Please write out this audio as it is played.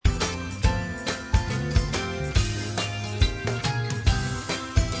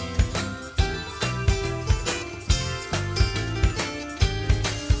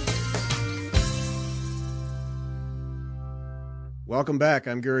Welcome back.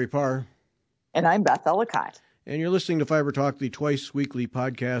 I'm Gary Parr. And I'm Beth Ellicott. And you're listening to Fiber Talk, the twice weekly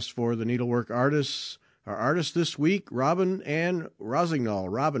podcast for the needlework artists. Our artist this week, Robin Ann Rosignol.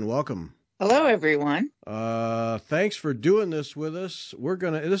 Robin, welcome. Hello, everyone. Thanks for doing this with us.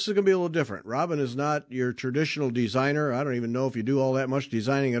 This is gonna be a little different. Robin is not your traditional designer. I don't even know if you do all that much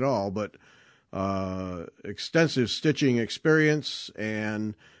designing at all, but extensive stitching experience,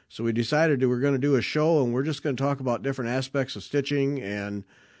 and so we decided we're going to do a show, and we're just going to talk about different aspects of stitching and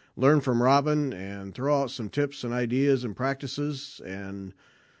learn from Robin and throw out some tips and ideas and practices, and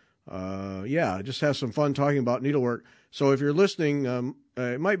just have some fun talking about needlework. So if you're listening,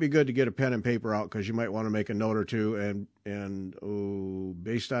 it might be good to get a pen and paper out because you might want to make a note or two, and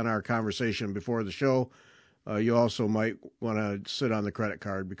based on our conversation before the show, you also might want to sit on the credit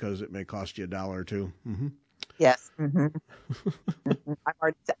card because it may cost you $1 or $2. Mm-hmm. Yes. Mm-hmm.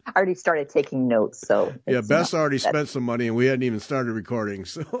 I already started taking notes. So yeah, Beth's already spent some money, and we hadn't even started recording.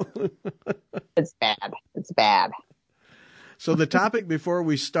 So it's bad. It's bad. So the topic before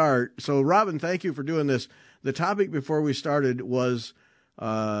we start. So Robin, thank you for doing this. The topic before we started was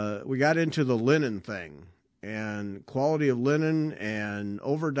we got into the linen thing and quality of linen and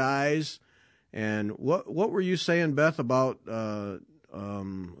over dyes. And what were you saying, Beth, about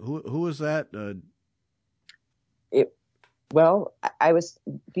who was that?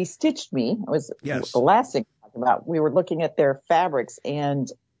 They stitched me. It was yes. The last thing I talked about. We were looking at their fabrics, and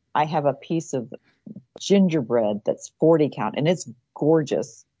I have a piece of gingerbread that's 40 count, and it's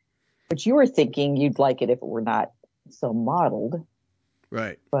gorgeous. But you were thinking you'd like it if it were not so modeled.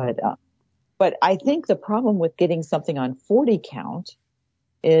 Right. But I think the problem with getting something on 40 count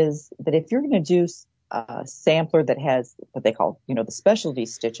is that if you're going to do a sampler that has what they call, the specialty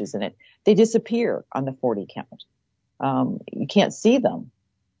stitches in it, they disappear on the 40 count. You can't see them.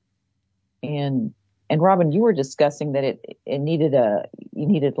 And Robin, you were discussing that you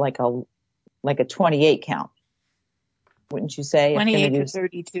needed like a 28 count. Wouldn't you say? 28 to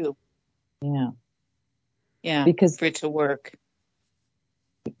 32. Yeah. Yeah. Because for it to work.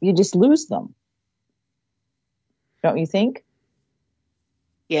 You just lose them. Don't you think?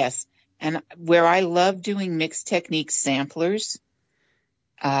 Yes. And where I love doing mixed technique samplers,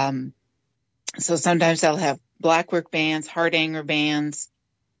 so sometimes I'll have blackwork bands, heart hanger bands,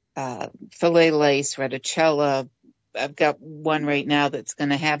 filet lace, reticella. I've got one right now that's going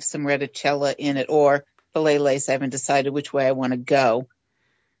to have some reticella in it, or filet lace. I haven't decided which way I want to go.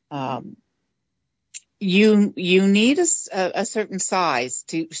 You need a certain size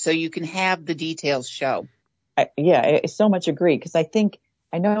so you can have the details show. I so much agree, because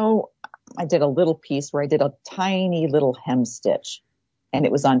I know I did a little piece where I did a tiny little hem stitch, and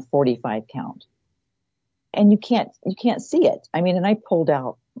it was on 45 count. And you can't see it. I mean, and I pulled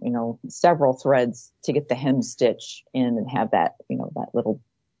out, several threads to get the hem stitch in and have that, that little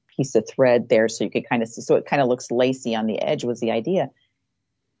piece of thread there so you could kind of see. So it kind of looks lacy on the edge was the idea.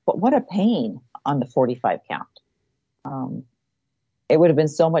 But what a pain on the 45 count. It would have been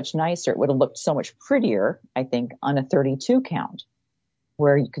so much nicer. It would have looked so much prettier, I think, on a 32 count,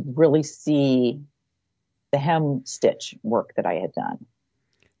 where you could really see the hem stitch work that I had done.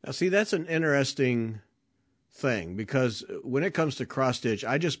 Now, see, that's an interesting thing, because when it comes to cross stitch,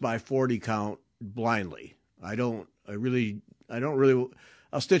 I just buy 40 count blindly. I'll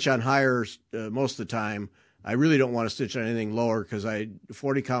stitch on higher most of the time. I really don't want to stitch on anything lower because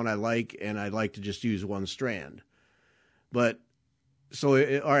 40 count I like, and I like to just use one strand. But all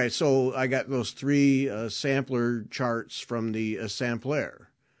right, so I got those 3 sampler charts from the sampler,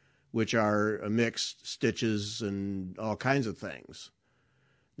 which are mixed stitches and all kinds of things.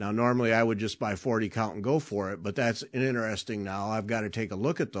 Now, normally I would just buy 40 count and go for it, but that's interesting. Now I've got to take a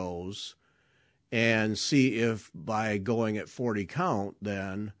look at those and see if by going at 40 count,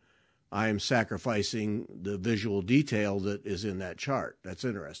 then I'm sacrificing the visual detail that is in that chart. That's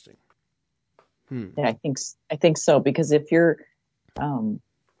interesting. Yeah, I think so, because if you're going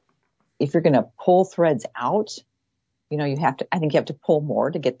to pull threads out, I think you have to pull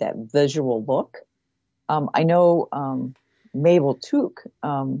more to get that visual look. I know, Mabel Took,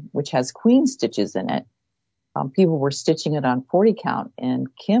 which has queen stitches in it. People were stitching it on 40 count, and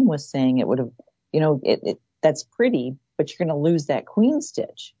Kim was saying it would have, that's pretty, but you're going to lose that queen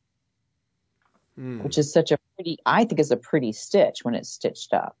stitch, which is I think is a pretty stitch when it's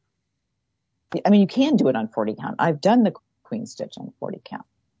stitched up. I mean, you can do it on 40 count. I've done the queen stitch on 40 count,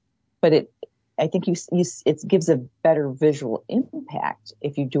 but I think it gives a better visual impact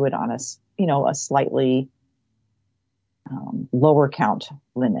if you do it on a slightly lower count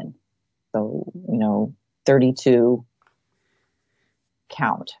linen. So, 32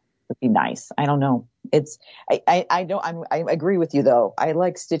 count, would be nice. I don't know. I agree with you though. I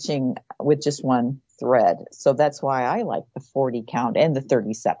like stitching with just one thread. So that's why I like the 40 count and the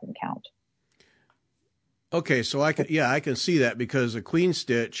 37 count. Okay. So I can see that, because a queen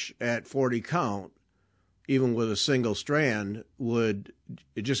stitch at 40 count, even with a single strand,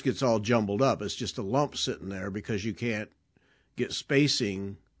 it just gets all jumbled up. It's just a lump sitting there because you can't get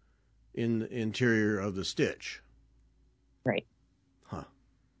spacing in the interior of the stitch. Right. Huh.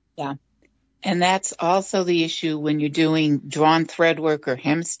 Yeah. And that's also the issue when you're doing drawn thread work or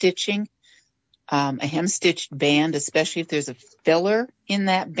hem stitching. A hem stitched band, especially if there's a filler in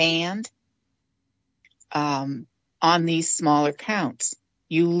that band, on these smaller counts,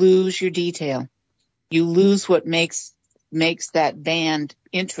 you lose your detail. You lose what makes that band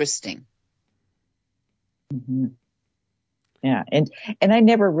interesting. Mm-hmm. Yeah. And I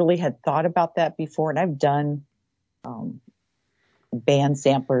never really had thought about that before. And I've done, band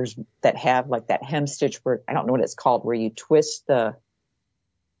samplers that have like that hem stitch where, I don't know what it's called, where you twist the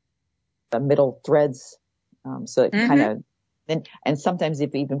middle threads. So it kind of, and sometimes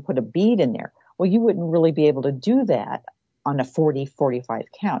if you even put a bead in there, well, you wouldn't really be able to do that on a 40, 45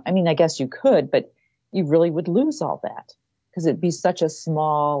 count. I mean, I guess you could, but you really would lose all that because it'd be such a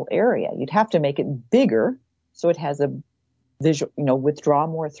small area. You'd have to make it bigger so it has a visual, withdraw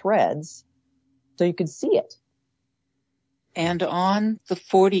more threads so you could see it. And on the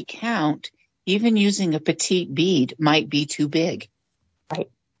 40 count, even using a petite bead might be too big.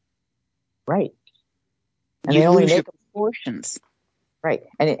 Right. And you they only lose make your proportions. Right.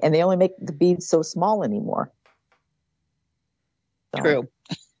 And they only make the beads so small anymore. So, True.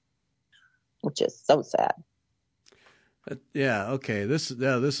 Which is so sad. Yeah. Okay. This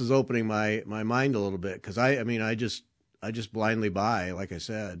is opening my mind a little bit, because I just blindly buy, like I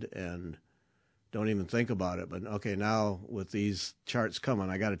said, and don't even think about it. But okay, now with these charts coming,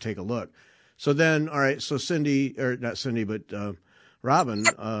 I got to take a look. So then, all right. So Cindy, or not Cindy, but Robin.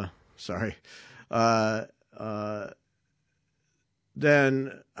 Sorry.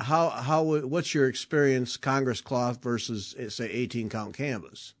 Then what's your experience, Congress cloth versus, say, 18 count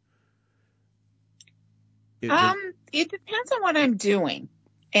canvas? It depends on what I'm doing,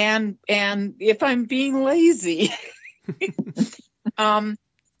 and if I'm being lazy.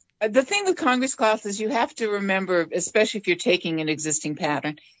 The thing with Congress cloth is you have to remember, especially if you're taking an existing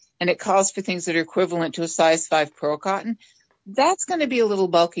pattern and it calls for things that are equivalent to a size 5 pearl cotton, that's going to be a little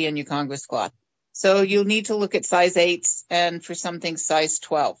bulky in your Congress cloth. So you'll need to look at size 8s and for some things size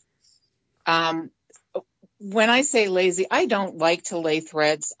 12. When I say lazy, I don't like to lay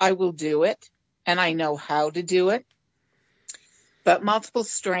threads. I will do it, and I know how to do it. But multiple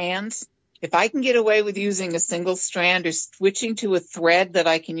strands, if I can get away with using a single strand or switching to a thread that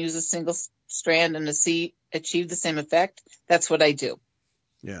I can use a single strand and achieve the same effect, that's what I do.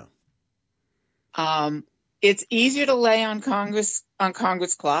 Yeah. It's easier to lay on Congress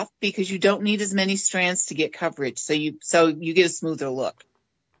cloth because you don't need as many strands to get coverage, so you get a smoother look.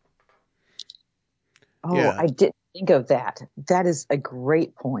 Oh, yeah. I didn't think of that. That is a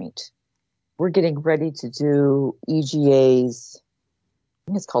great point. We're getting ready to do EGA's, I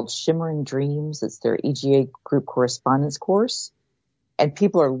think it's called Shimmering Dreams. It's their EGA group correspondence course. And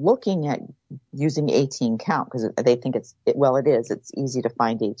people are looking at using 18 count because they think it is. It's easy to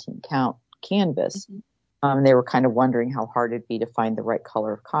find 18 count canvas. Mm-hmm. They were kind of wondering how hard it'd be to find the right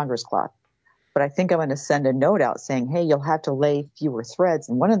color of Congress cloth. But I think I'm going to send a note out saying, hey, you'll have to lay fewer threads.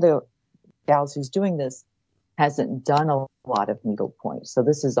 And one of the gals who's doing this hasn't done a lot of needlepoint. So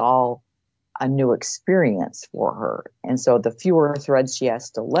this is all a new experience for her. And so the fewer threads she has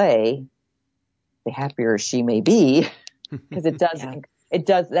to lay, the happier she may be, because it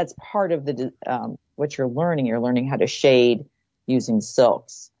does, that's part of the, what you're learning. You're learning how to shade using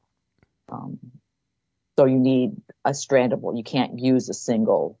silks. So you need a strandable. You can't use a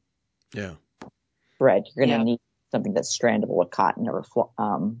single thread. You're going to need something that's strandable with cotton or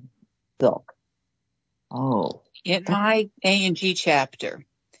silk. Oh. In my A&G chapter,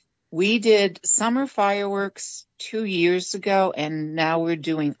 we did summer fireworks 2 years ago, and now we're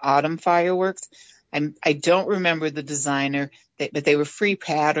doing autumn fireworks. I don't remember the designer, but they were free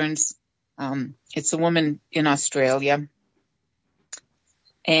patterns. It's a woman in Australia.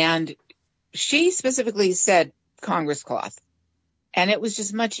 And she specifically said Congress cloth. And it was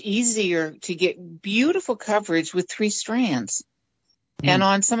just much easier to get beautiful coverage with 3 strands. Mm. And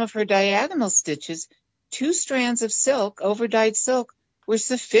on some of her diagonal stitches, 2 strands of silk, overdyed silk, were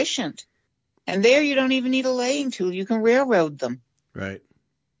sufficient. And there you don't even need a laying tool. You can railroad them. Right.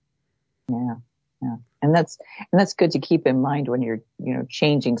 Yeah. Yeah. And that's good to keep in mind when you're,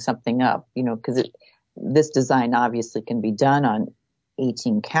 changing something up, because this design obviously can be done on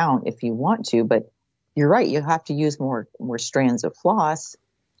 18 count if you want to, but you're right. You have to use more strands of floss,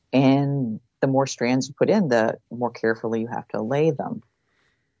 and the more strands you put in, the more carefully you have to lay them.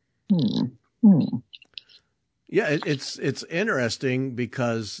 Yeah, it's interesting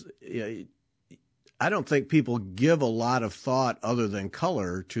because I don't think people give a lot of thought other than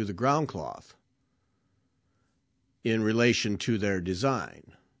color to the ground cloth in relation to their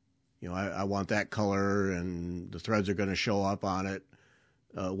design. I want that color, and the threads are going to show up on it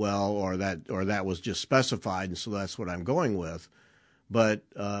well, or that was just specified, and so that's what I'm going with. But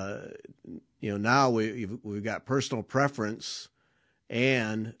now we've got personal preference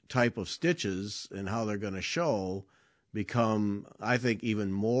and type of stitches and how they're going to show become, I think,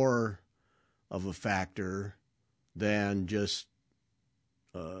 even more of a factor than just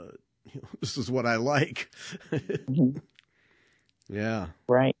this is what I like. Yeah.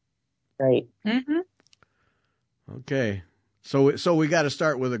 Right. Mm-hmm. Okay. So we got to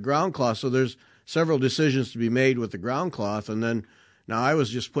start with a ground cloth. So there's several decisions to be made with the ground cloth, and then now I was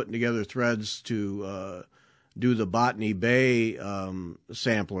just putting together threads to do the Botany Bay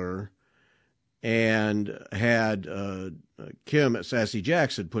sampler, and had Kim at Sassy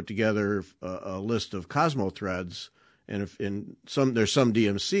Jacks had put together a list of Cosmo threads, and there's some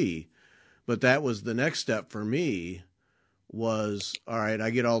DMC, but that was the next step for me. Was, all right, I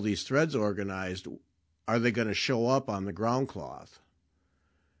get all these threads organized. Are they going to show up on the ground cloth?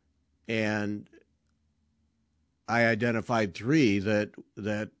 And I identified 3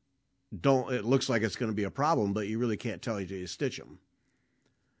 that don't. It looks like it's going to be a problem, but you really can't tell until you stitch them.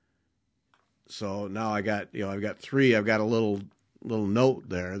 So now I've got 3. I've got a little note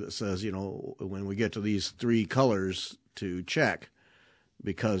there that says, when we get to these 3 colors to check,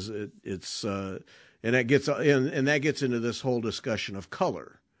 because it's and that gets into this whole discussion of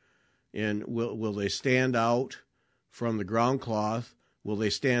color. And will they stand out from the ground cloth? Will they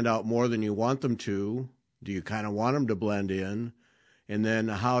stand out more than you want them to? Do you kind of want them to blend in? And then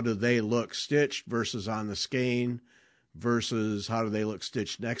how do they look stitched versus on the skein versus how do they look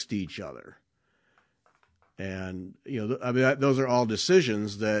stitched next to each other? And, those are all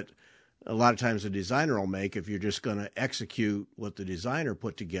decisions that a lot of times a designer will make if you're just going to execute what the designer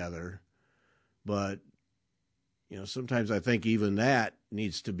put together. But, sometimes I think even that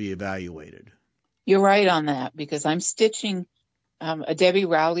needs to be evaluated. You're right on that, because I'm stitching a Debbie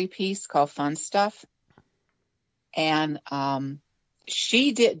Rowley piece called Fun Stuff. And I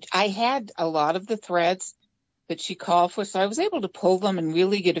had a lot of the threads that she called for, so I was able to pull them and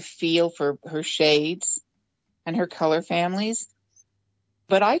really get a feel for her shades and her color families.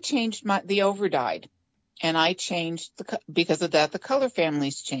 But I changed the overdyed, and I changed because of that, the color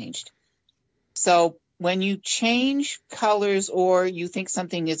families changed. So when you change colors or you think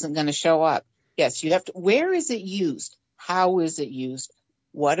something isn't going to show up, yes, you have to, where is it used? How is it used?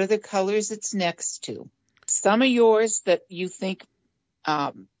 What are the colors it's next to? Some of yours that you think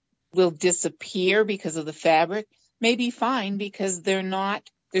will disappear because of the fabric may be fine because they're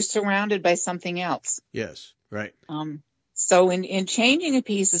surrounded by something else. Yes, right. So in changing a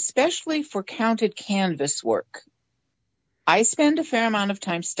piece, especially for counted canvas work, I spend a fair amount of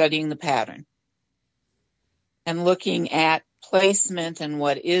time studying the pattern and looking at placement and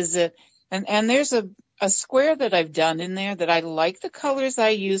what is it. And there's a square that I've done in there that I like the colors I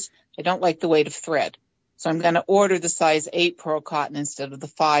use. I don't like the weight of thread. So I'm going to order the size 8 pearl cotton instead of the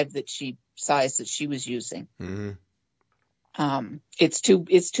 5 size that she was using. Mm-hmm. It's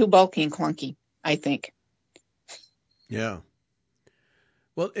too bulky and clunky, I think. Yeah.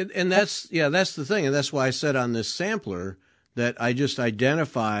 Well, and that's the thing. And that's why I said on this sampler that I just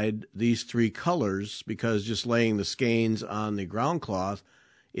identified these 3 colors, because just laying the skeins on the ground cloth,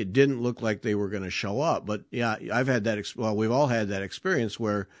 it didn't look like they were going to show up. But yeah, I've had that. We've all had that experience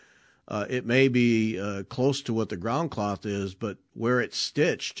where it may be close to what the ground cloth is, but where it's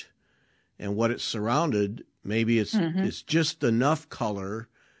stitched and what it's surrounded, maybe it's just enough color,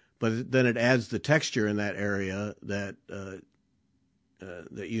 but then it adds the texture in that area that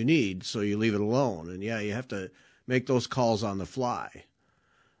you need. So you leave it alone, and yeah, you have to make those calls on the fly,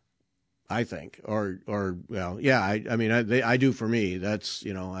 I think, I do for me. That's,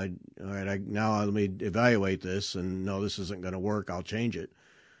 now let me evaluate this, and no, this isn't going to work. I'll change it.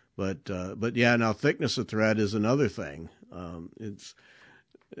 But yeah, now thickness of thread is another thing.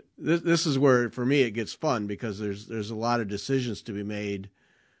 This is where, for me, it gets fun, because there's a lot of decisions to be made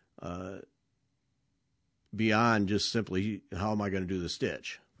beyond just simply how am I going to do the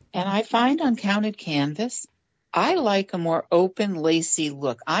stitch. And I find on counted canvas, I like a more open, lacy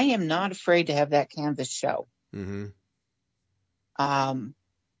look. I am not afraid to have that canvas show. Mm-hmm.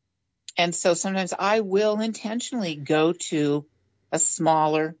 And so sometimes I will intentionally go to a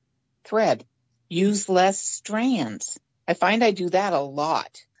smaller thread. Use less strands. I find I do that a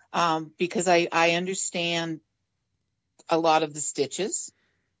lot because I understand a lot of the stitches.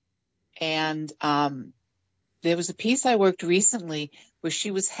 And there was a piece I worked recently where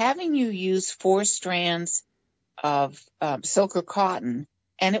she was having you use 4 strands of silk or cotton,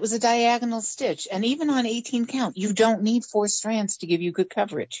 and it was a diagonal stitch. And even on 18 count, you don't need 4 strands to give you good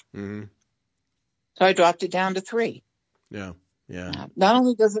coverage. Mm-hmm. So I dropped it down to 3. Yeah. Not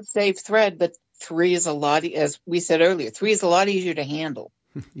only does it save thread, but 3 is a lot, as we said earlier, 3 is a lot easier to handle.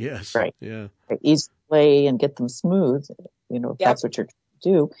 Yes. Right. Yeah. Easy to play and get them smooth, if that's what you're trying to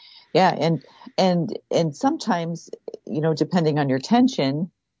do. Yeah. And sometimes, depending on your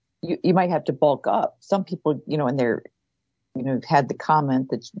tension, you might have to bulk up. Some people, and they're, had the comment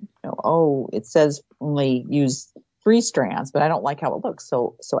that, it says only use 3 strands, but I don't like how it looks.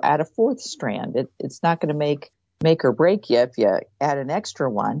 So add a 4th strand. It's not going to make or break you if you add an extra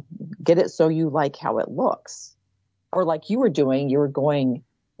one. Get it so you like how it looks. Or like you were doing, you were going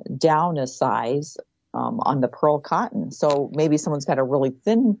down a size on the pearl cotton. So maybe someone's got a really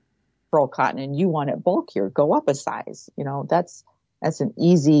thin pearl cotton and you want it bulkier, go up a size. That's an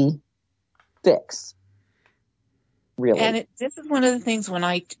easy fix, really. And this is one of the things when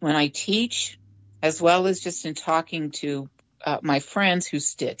I teach, as well as just in talking to my friends who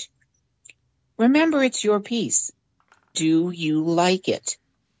stitch. Remember, it's your piece. Do you like it?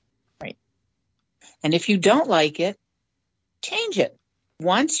 Right. And if you don't like it, change it.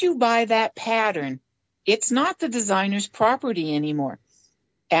 Once you buy that pattern, it's not the designer's property anymore.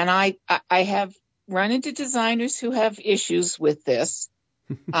 And I have run into designers who have issues with this.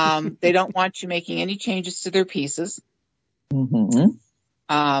 They don't want you making any changes to their pieces. Mm-hmm.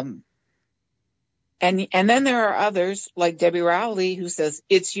 And then there are others like Debbie Rowley who says,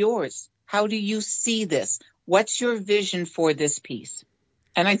 it's yours. How do you see this? What's your vision for this piece?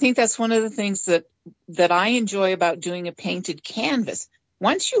 And I think that's one of the things that I enjoy about doing a painted canvas.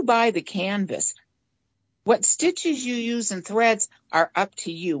 Once you buy the canvas, what stitches you use and threads are up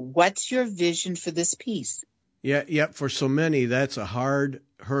to you. What's your vision for this piece? Yeah. For so many, that's a hard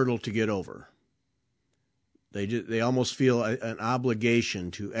hurdle to get over. They almost feel an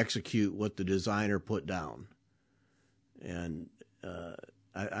obligation to execute what the designer put down, and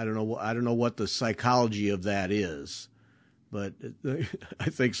I don't know what the psychology of that is, but I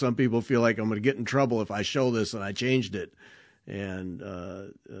think some people feel like I'm going to get in trouble if I show this and I changed it, and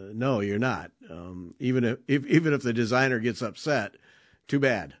no, you're not. Even if the designer gets upset, too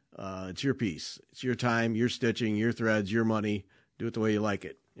bad. It's your piece, it's your time, your stitching, your threads, your money. Do it the way you like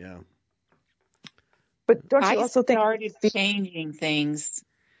it. Yeah. But don't you also think I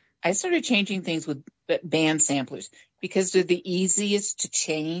started changing things with band samplers because they're the easiest to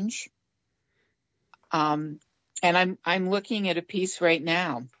change. And I'm looking at a piece right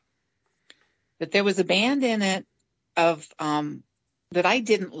now that there was a band in it of that I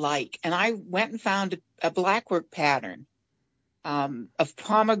didn't like, and I went and found a blackwork pattern of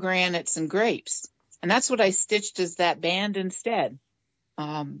pomegranates and grapes, and that's what I stitched as that band instead.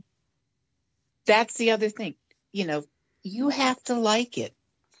 That's the other thing. You have to like it.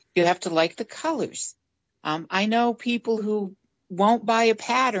 You have to like the colors. I know people who won't buy a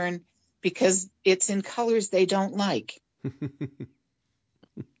pattern because it's in colors they don't like.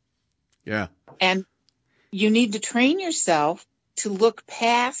 Yeah. And you need to train yourself to look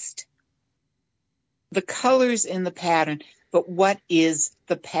past the colors in the pattern, but what is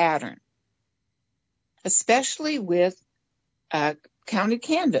the pattern? Especially with counted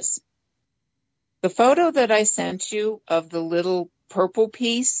canvas. The photo that I sent you of the little purple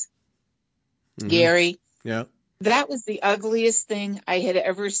piece, mm-hmm. Gary, yeah, that was the ugliest thing I had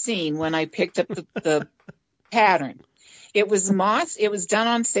ever seen when I picked up the pattern. It was moss. It was done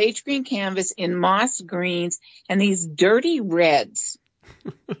on sage green canvas in moss greens and these dirty reds.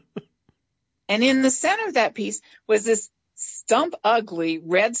 And in the center of that piece was this stump ugly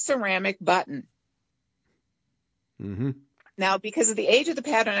red ceramic button. Mm-hmm. Now, because of the age of the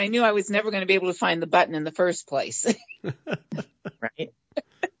pattern, I knew I was never going to be able to find the button in the first place. Right.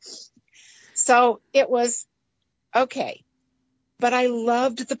 So it was okay. But I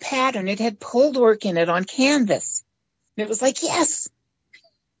loved the pattern. It had pulled work in it on canvas. It was like, yes.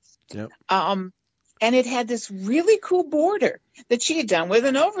 Yep. And it had this really cool border that she had done with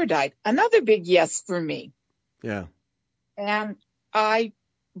an overdyed. Another big yes for me. Yeah. And I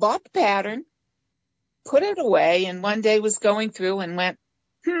bought the pattern, put it away, and one day was going through and went,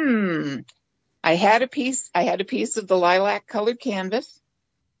 I had a piece of the lilac colored canvas,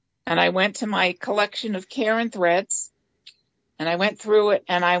 and I went to my collection of Caron threads, and I went through it,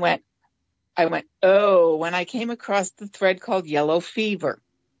 and I I went, oh, when I came across the thread called Yellow Fever.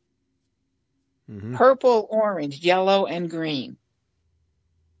 Mm-hmm. Purple, orange, yellow, and green.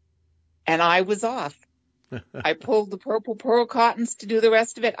 And I was off. I pulled the purple pearl cottons to do the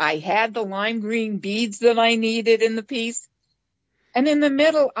rest of it. I had the lime green beads that I needed in the piece. And in the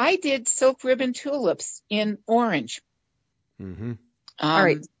middle, I did silk ribbon tulips in orange. Mm-hmm. All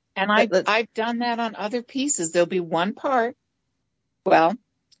right. And I've done that on other pieces. There'll be one part. Well,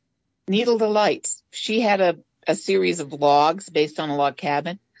 Needle Delights. She had a series of logs based on a log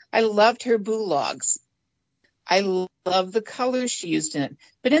cabin. I loved her boo logs. I love the colors she used in it.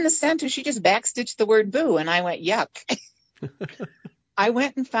 But in the center, she just backstitched the word boo, and I went, yuck. I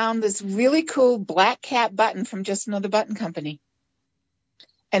went and found this really cool black cat button from Just Another Button Company.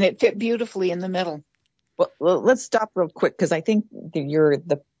 And it fit beautifully in the middle. Well, let's stop real quick, because I think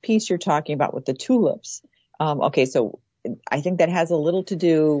the piece you're talking about with the tulips. Okay, so I think that has a little to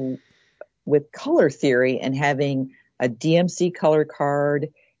do with color theory and having a DMC color card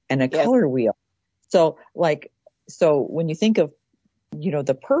and a color wheel. So when you think of,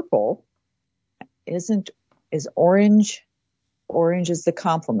 the purple, is orange is the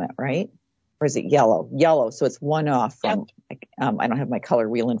complement, right? Or is it yellow? Yellow. So it's one off from, I don't have my color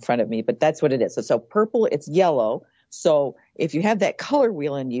wheel in front of me, but that's what it is. So purple, it's yellow. So if you have that color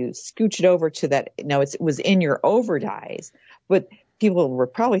wheel and you scooch it over to that, now it was in your overdyes, but people were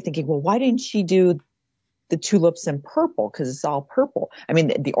probably thinking, well, why didn't she do the tulips in purple? Because it's all purple. I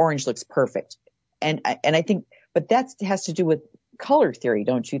mean, the orange looks perfect. And I think, but that has to do with color theory,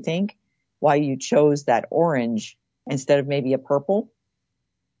 don't you think? Why you chose that orange instead of maybe a purple?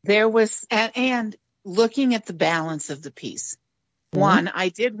 There was, and looking at the balance of the piece. Mm-hmm. One, I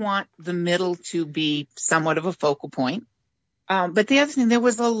did want the middle to be somewhat of a focal point. But the other thing, there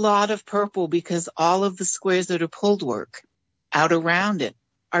was a lot of purple because all of the squares that are pulled work out around it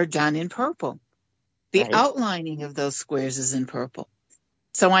are done in purple. The outlining of those squares is in purple.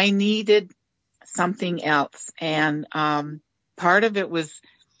 So I needed something else. And part of it was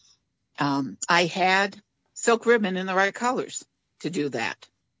I had silk ribbon in the right colors to do that.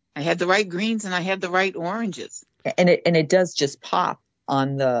 I had the right greens and I had the right oranges. And it does just pop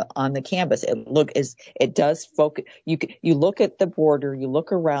on the canvas. It does focus. You look at the border, you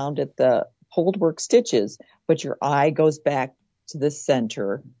look around at the pulled work stitches, but your eye goes back to the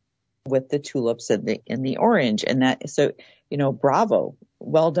center with the tulips in the orange. And that, so, bravo,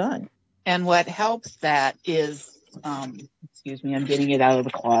 well done. And what helps that is, excuse me, I'm getting it out of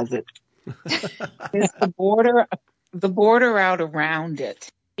the closet. Is the border out around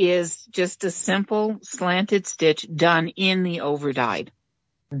it is just a simple slanted stitch done in the overdyed.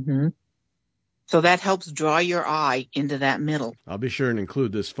 Mm-hmm. So that helps draw your eye into that middle. I'll be sure and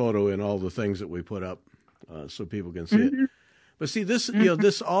include this photo in all the things that we put up so people can see it. But see, this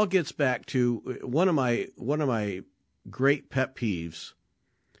this all gets back to one of my great pet peeves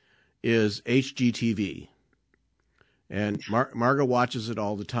is HGTV, and Marga watches it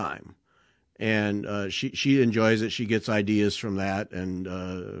all the time. And she enjoys it. She gets ideas from that, and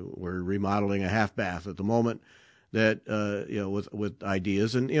we're remodeling a half bath at the moment that with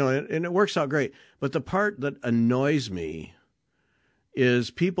ideas, and and it works out great. But the part that annoys me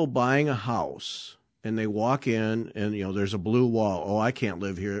is people buying a house and they walk in and there's a blue wall. Oh, I can't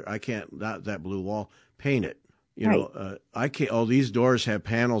live here. I can't that blue wall. Paint it. I can't. Oh, these doors have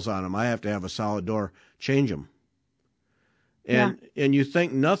panels on them. I have to have a solid door. Change them. And you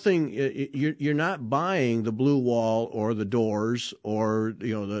think nothing, you're not buying the blue wall or the doors or,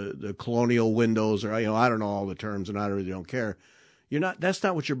 the colonial windows or, I don't know all the terms and I really don't care. That's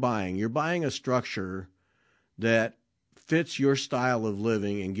not what you're buying. You're buying a structure that fits your style of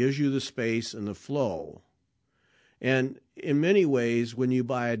living and gives you the space and the flow. And in many ways, when you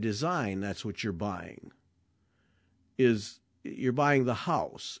buy a design, that's what you're buying. You're buying the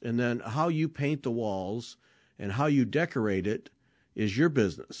house, and then how you paint the walls and how you decorate it is your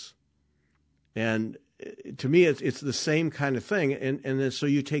business. And to me, it's the same kind of thing. And then so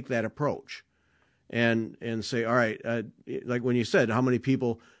you take that approach and say, all right, like when you said, how many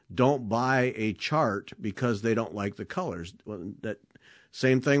people don't buy a chart because they don't like the colors? Well, that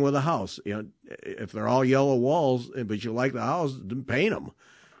same thing with a house. If they're all yellow walls, but you like the house, then paint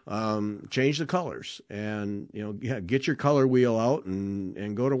them. Change the colors and, get your color wheel out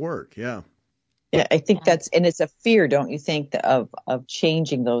and go to work. Yeah. Yeah, I think and it's a fear, don't you think, of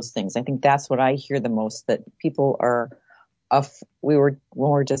changing those things? I think that's what I hear the most, that people are, when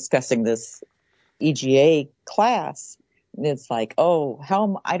we're discussing this EGA class, it's like, oh,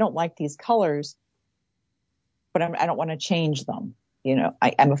 I don't like these colors, but I don't want to change them.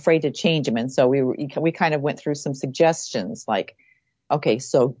 I'm afraid to change them. And so we kind of went through some suggestions like, okay,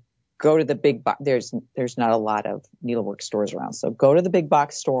 so go to the big box. There's not a lot of needlework stores around. So go to the big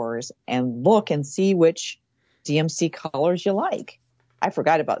box stores and look and see which DMC colors you like. I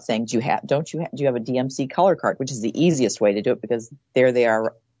forgot about saying, do you have a DMC color card, which is the easiest way to do it because there they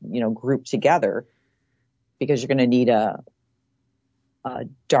are, grouped together, because you're going to need a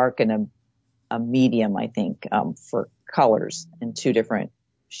dark and a medium, I think, for colors in 2 different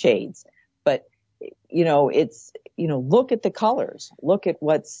shades. But, look at the colors, look at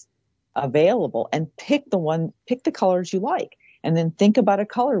what's available and pick the colors you like. And then think about a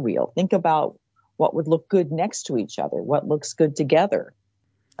color wheel. Think about what would look good next to each other, what looks good together.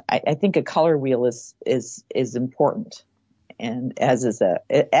 I think a color wheel is important, and as is the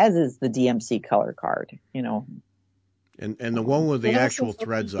DMC color card, And the one with the actual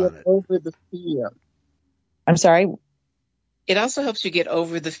threads on it. Over the fear. I'm sorry? It also helps you get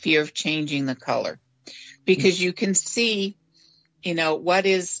over the fear of changing the color, because you can see,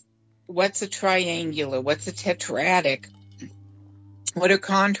 what's a triangular, what's a tetradic, what are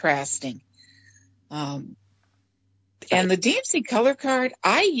contrasting. And the DMC color card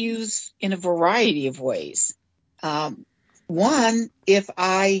I use in a variety of ways. One, if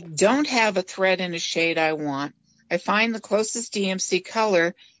I don't have a thread in a shade I want, I find the closest DMC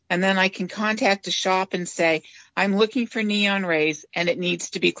color, and then I can contact the shop and say, I'm looking for neon rays, and it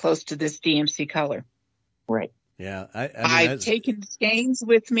needs to be close to this DMC color. Right. Yeah. I've taken skeins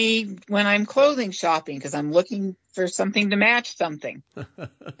with me when I'm clothing shopping because I'm looking for something to match something.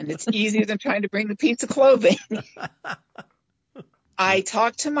 And it's easier than trying to bring the piece of clothing. I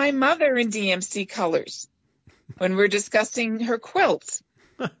talk to my mother in DMC colors when we're discussing her quilts.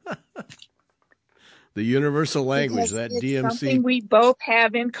 The universal language, because that it's DMC. Something we both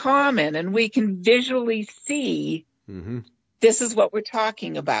have in common, and we can visually see this is what we're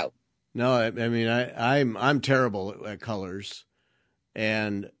talking about. No, I mean, I'm terrible at colors,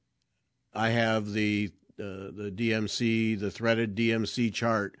 and I have the DMC, the threaded DMC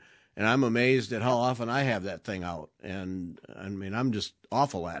chart, and I'm amazed at how often I have that thing out. And I mean, I'm just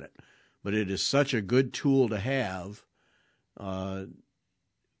awful at it, but it is such a good tool to have.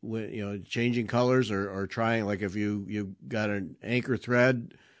 When changing colors or trying, like if you got an anchor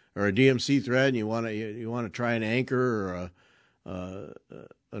thread or a DMC thread, and you want to try an anchor or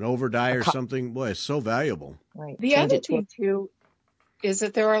an over dye or something, boy, it's so valuable. Right. The other thing too is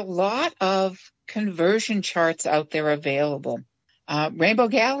that there are a lot of conversion charts out there available. Rainbow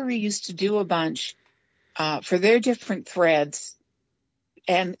Gallery used to do a bunch for their different threads,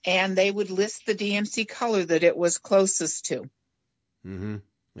 and they would list the DMC color that it was closest to. Mm-hmm.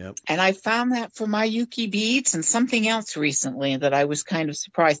 Yep. And I found that for my Yuki beads and something else recently that I was kind of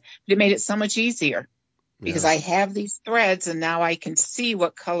surprised. But it made it so much easier because I have these threads and now I can see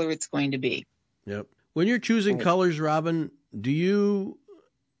what color it's going to be. Yep. When you're choosing colors, Robin, do you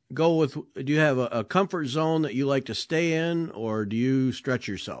have a comfort zone that you like to stay in, or do you stretch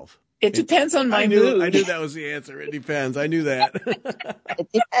yourself? It depends on my mood. I knew that was the answer. It depends. I knew that.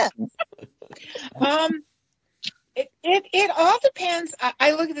 It depends. It all depends.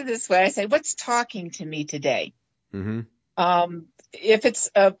 I look at it this way. I say, what's talking to me today? Mm-hmm. If it's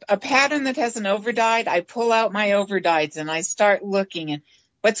a pattern that has an overdyed, I pull out my overdyes and I start looking and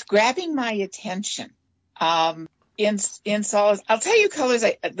what's grabbing my attention. In solids, I'll tell you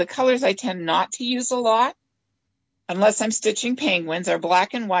the colors I tend not to use a lot, unless I'm stitching penguins, are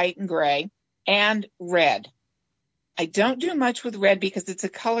black and white and gray and red. I don't do much with red because it's a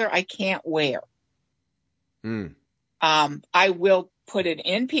color I can't wear. Mm. I will put it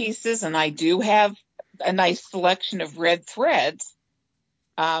in pieces, and I do have a nice selection of red threads.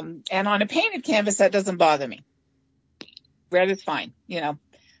 And on a painted canvas, that doesn't bother me. Red is fine,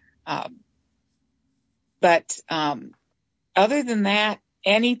 But other than that,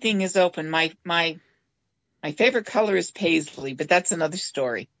 anything is open. My favorite color is paisley, but that's another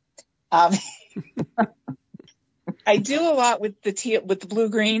story. I do a lot with the blue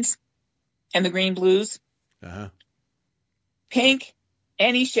greens and the green blues. Uh-huh. Pink,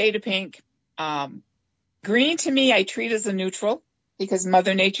 any shade of pink. Green to me, I treat as a neutral because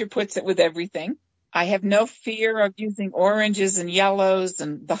Mother Nature puts it with everything. I have no fear of using oranges and yellows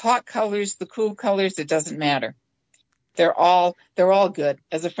and the hot colors, the cool colors. It doesn't matter. They're all good,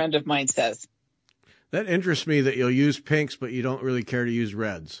 as a friend of mine says. That interests me that you'll use pinks, but you don't really care to use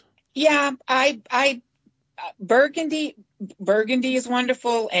reds. Yeah, burgundy is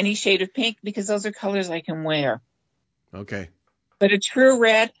wonderful. Any shade of pink, because those are colors I can wear. Okay. But a true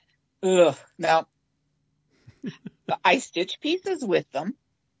red, no. I stitch pieces with them.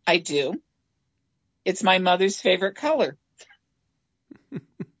 I do. It's my mother's favorite color.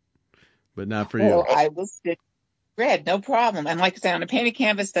 But not for you. I will stitch red, no problem. And like I said, on a painted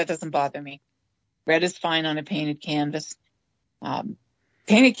canvas, that doesn't bother me. Red is fine on a painted canvas.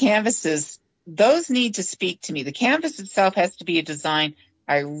 Painted canvases, those need to speak to me. The canvas itself has to be a design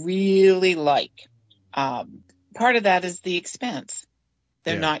I really like. Part of that is the expense.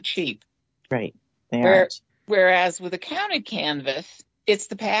 They're not cheap. Right. They aren't. Whereas with a counted canvas, it's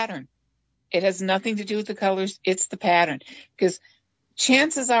the pattern. It has nothing to do with the colors. It's the pattern. Because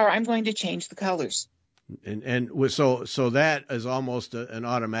chances are I'm going to change the colors. So that is almost an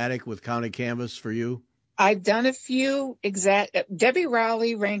automatic with counted canvas for you? I've done a few Debbie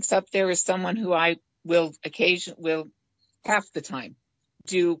Rowley ranks up there as someone who I will half the time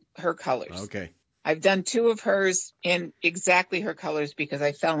do her colors. Okay. I've done 2 of hers in exactly her colors because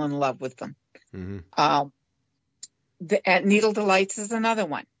I fell in love with them. Mm-hmm. Needle Delights is another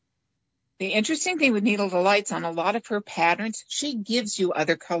one. The interesting thing with Needle Delights, on a lot of her patterns, she gives you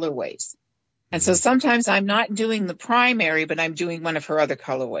other colorways. And so sometimes I'm not doing the primary, but I'm doing one of her other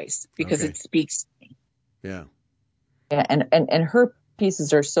colorways because it speaks to me. Yeah. Yeah, and her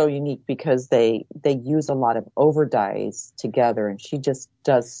pieces are so unique because they use a lot of over dyes together, and she just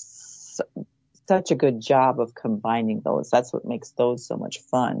does such a good job of combining those. That's what makes those so much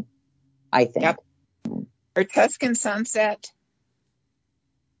fun, I think. Yep. Her Tuscan Sunset,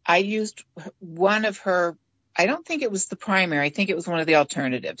 I used one of her, I don't think it was the primary, I think it was one of the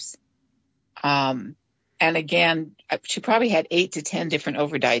alternatives. And again, she probably had 8 to 10 different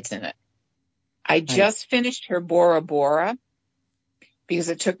overdyes in it. I just finished her Bora Bora because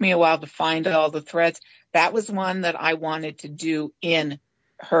it took me a while to find all the threads. That was one that I wanted to do in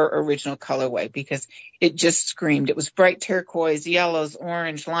her original colorway because it just screamed. It was bright turquoise, yellows,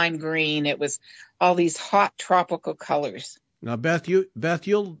 orange, lime green. It was all these hot tropical colors. Now, Beth,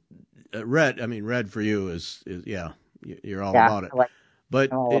 you'll red for you is you're all about it. But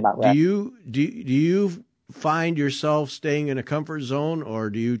do you find yourself staying in a comfort zone, or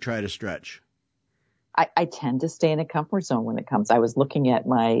do you try to stretch? I tend to stay in a comfort zone when it comes. I was looking at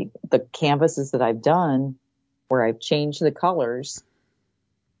the canvases that I've done where I've changed the colors,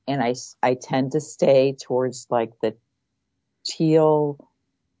 and I tend to stay towards like the teal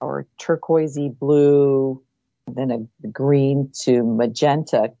or turquoisey blue, and then a green to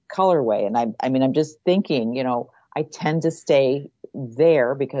magenta colorway. And I'm just thinking, I tend to stay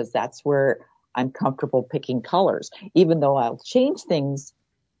there because that's where I'm comfortable picking colors. Even though I'll change things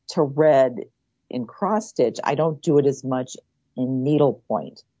to red in cross stitch, I don't do it as much in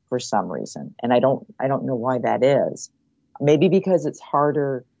needlepoint for some reason. And I don't know why that is. Maybe because it's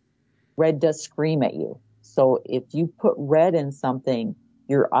harder. Red does scream at you. So if you put red in something,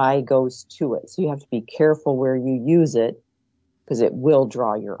 your eye goes to it. So you have to be careful where you use it because it will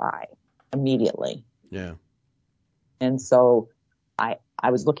draw your eye immediately. Yeah. And so I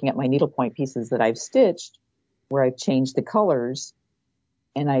was looking at my needlepoint pieces that I've stitched where I've changed the colors,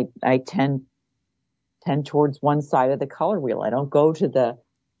 and I tend towards one side of the color wheel. I don't go to the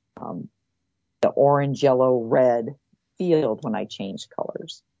orange, yellow, red field when I change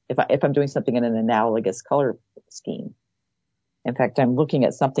colors. If I'm doing something in an analogous color scheme. In fact, I'm looking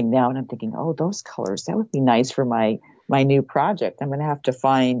at something now and I'm thinking, oh, those colors, that would be nice for my new project. I'm going to have to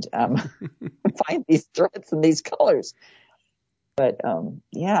find these threads and these colors. But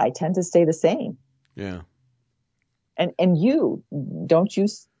I tend to stay the same. Yeah. And you, do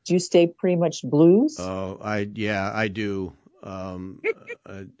you stay pretty much blues? Oh, I do. I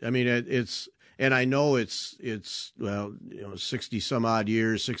mean, and I know it's 60 some odd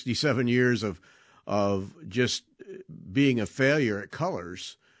years, 67 years of just being a failure at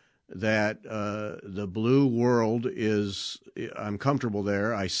colors, that the blue world I'm comfortable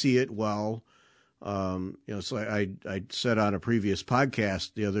there. I see it well. So I said on a previous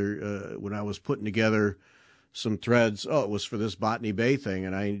podcast the other, when I was putting together some threads, it was for this Botany Bay thing,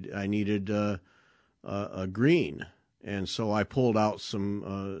 and I needed a green. And so I pulled out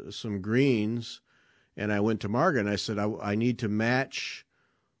some greens, and I went to Margaret and I said, I need to match,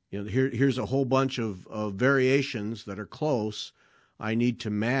 here's a whole bunch of variations that are close. I need to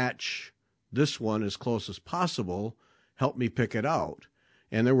match this one as close as possible. Help me pick it out.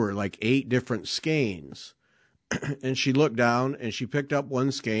 And there were like 8 different skeins. And she looked down and she picked up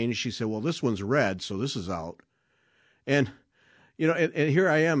one skein and she said, well, this one's red, so this is out. And, and here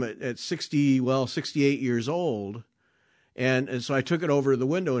I am at 68 years old. And so I took it over to the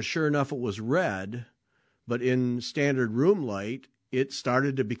window, and sure enough, it was red. But in standard room light, it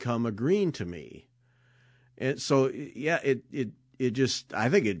started to become a green to me. And so, it just, I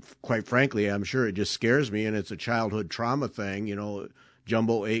think it, quite frankly, I'm sure it just scares me, and it's a childhood trauma thing,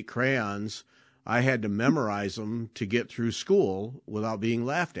 Jumbo 8 crayons. I had to memorize them to get through school without being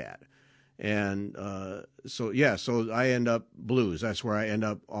laughed at. And so I end up blues. That's where I end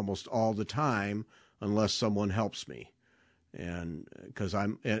up almost all the time, unless someone helps me. And because I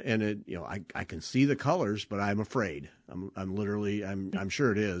can see the colors, but I'm afraid. I'm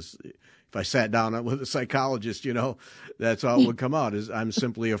sure it is. If I sat down with a psychologist, that's all it would come out, is I'm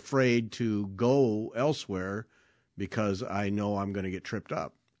simply afraid to go elsewhere because I know I'm going to get tripped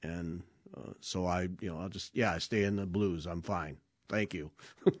up. And so I stay in the blues. I'm fine. Thank you.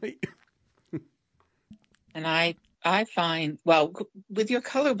 And I find, well, with your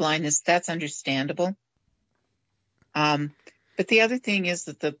color blindness, that's understandable. But the other thing is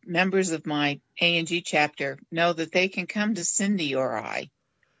that the members of my A&G chapter know that they can come to Cindy or I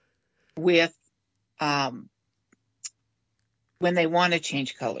with when they want to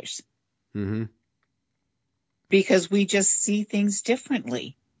change colors. Mm-hmm. Because we just see things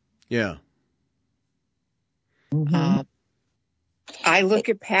differently. Yeah. Mm-hmm. I look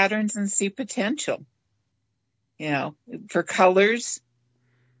at patterns and see potential, for colors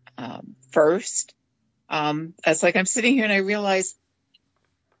first. It's like I'm sitting here and I realize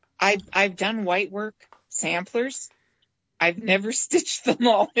I've done white work samplers. I've never stitched them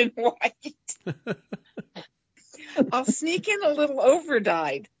all in white. I'll sneak in a little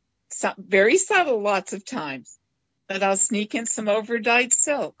overdyed, very subtle lots of times, but I'll sneak in some overdyed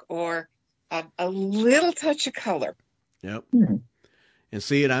silk or a little touch of color. Yep. And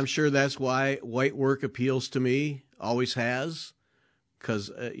see, and I'm sure that's why white work appeals to me, always has,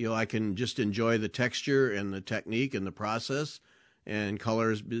 because I can just enjoy the texture and the technique and the process, and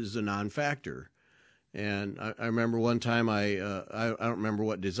color is a non-factor. And I remember one time I don't remember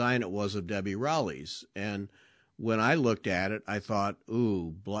what design it was of Debbie Rowley's, and when I looked at it, I thought,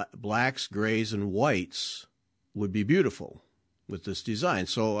 ooh, blacks, grays, and whites would be beautiful with this design.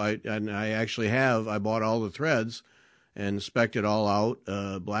 So I bought all the threads and spec'd it all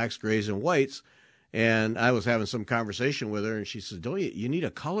out, blacks, grays, and whites. And I was having some conversation with her, and she said, you need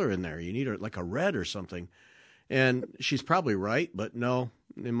a color in there. You need like a red or something. And she's probably right, but no,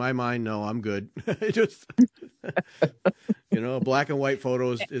 in my mind, no, I'm good. Just, a black and white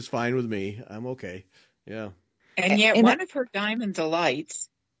photo is fine with me. I'm okay. Yeah. And yet one of her diamond delights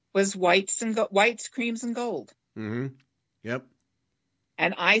was whites, creams, and gold. Mm-hmm. Yep.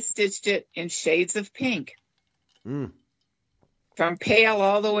 And I stitched it in shades of pink. Mm. From pale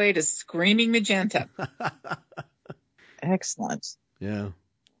all the way to screaming magenta. Excellent. Yeah.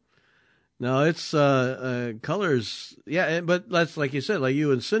 No, it's colors. Yeah, but that's like you said, like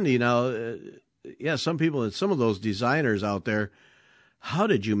you and Cindy. Now, some people and some of those designers out there, how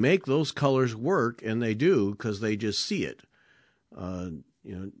did you make those colors work? And they do, because they just see it.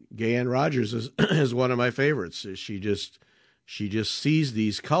 Gay Ann Rogers is one of my favorites. She just sees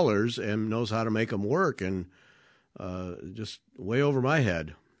these colors and knows how to make them work, and just way over my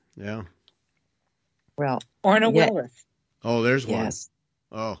head. Yeah. Well, Orna Willis. Oh, there's one. Yes.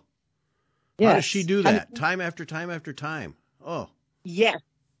 Oh. Yes. How does she do that? Time after time after time. Oh. Yes.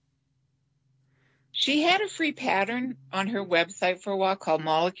 She had a free pattern on her website for a while called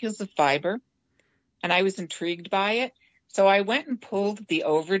Molecules of Fiber, and I was intrigued by it. So I went and pulled the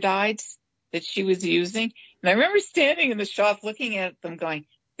overdyes that she was using. And I remember standing in the shop looking at them going,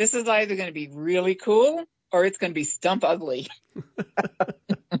 this is either going to be really cool or it's going to be stump ugly.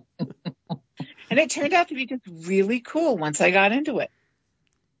 And it turned out to be just really cool once I got into it.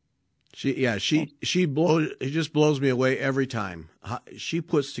 It just blows me away every time. She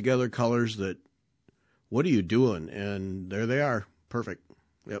puts together colors that, what are you doing? And there they are. Perfect.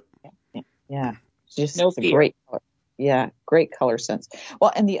 Yep. Yeah. Just a great color. Yeah, great color sense.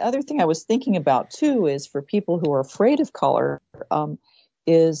 Well, and the other thing I was thinking about too is for people who are afraid of color,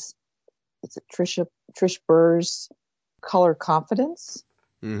 is it Trish Burr's Color Confidence?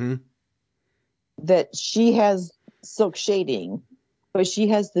 Mm-hmm. That she has silk shading, but she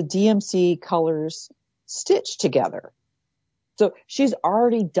has the DMC colors stitched together. So she's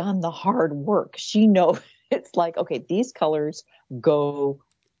already done the hard work. She knows it's like, okay, these colors go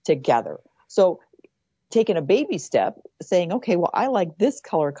together. So taking a baby step, saying, okay, well, I like this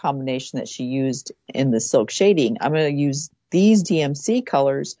color combination that she used in the silk shading. I'm going to use these DMC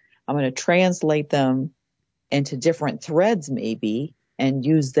colors. I'm going to translate them into different threads maybe and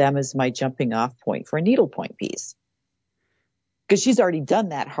use them as my jumping off point for a needlepoint piece. Because she's already done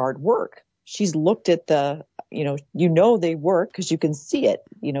that hard work. She's looked at the, they work because you can see it.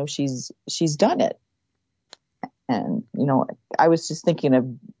 She's done it. And, I was just thinking of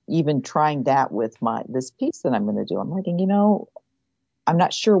even trying that with this piece that I'm going to do. I'm thinking, I'm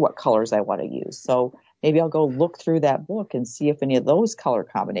not sure what colors I want to use. So maybe I'll go look through that book and see if any of those color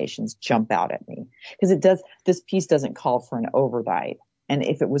combinations jump out at me. Because this piece doesn't call for an overdye. And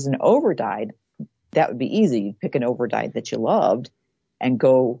if it was an overdyed, that would be easy. You'd pick an overdyed that you loved and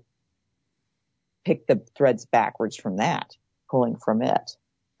go pick the threads backwards from that, pulling from it.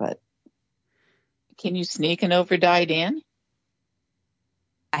 But can you sneak an overdyed in?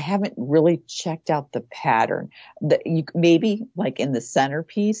 I haven't really checked out the pattern. Maybe like in the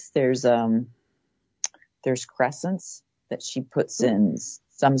centerpiece, there's crescents that she puts in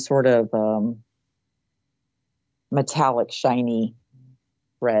some sort of metallic shiny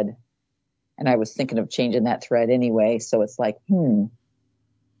thread. And I was thinking of changing that thread anyway. So it's like,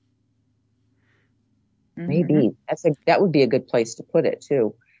 maybe that would be a good place to put it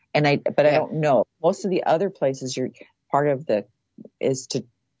too. I don't know. Most of the other places is to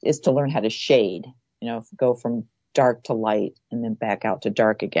learn how to shade, go from dark to light and then back out to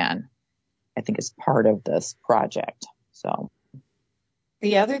dark again. I think is part of this project. So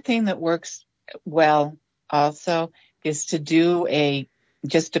the other thing that works well also is to do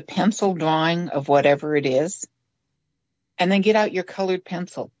just a pencil drawing of whatever it is, and then get out your colored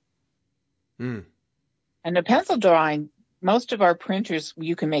pencil. And the pencil drawing, most of our printers,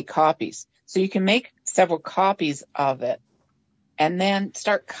 you can make copies. So you can make several copies of it and then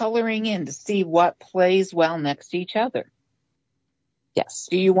start coloring in to see what plays well next to each other. Yes.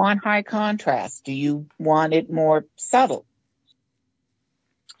 Do you want high contrast? Do you want it more subtle?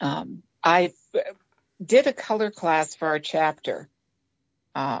 I did a color class for our chapter.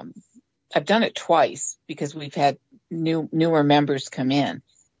 I've done it twice because we've had newer members come in.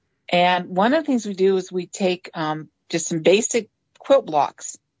 And one of the things we do is we take just some basic quilt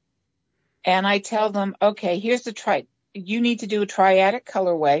blocks. And I tell them, okay, here's the you need to do a triadic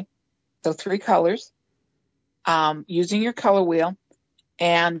colorway. So 3 colors, using your color wheel.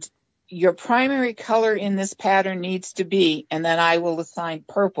 And your primary color in this pattern needs to be, and then I will assign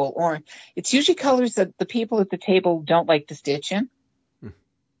purple, or it's usually colors that the people at the table don't like to stitch in,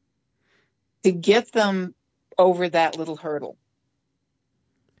 to get them over that little hurdle.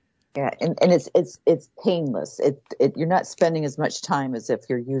 Yeah, and it's painless. You're not spending as much time as if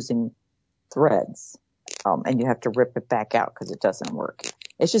you're using threads, and you have to rip it back out because it doesn't work.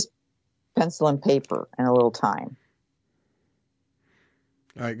 It's just pencil and paper and a little time.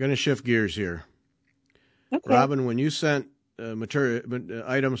 All right, going to shift gears here. Okay. Robin, when you sent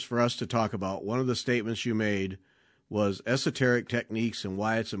items for us to talk about, one of the statements you made was esoteric techniques and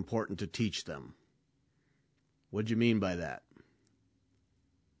why it's important to teach them. What do you mean by that?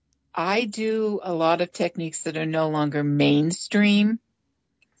 I do a lot of techniques that are no longer mainstream,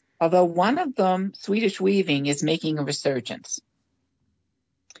 although one of them, Swedish weaving, is making a resurgence.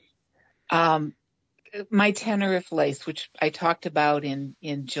 My Tenerife lace, which I talked about in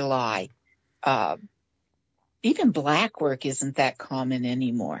July, even black work isn't that common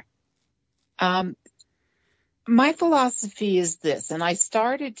anymore. My philosophy is this, and I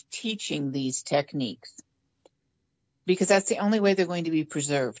started teaching these techniques because that's the only way they're going to be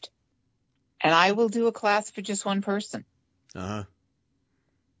preserved. And I will do a class for just one person. Uh-huh.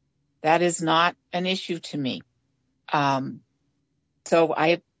 That is not an issue to me. So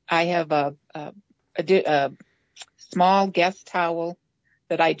I have a small guest towel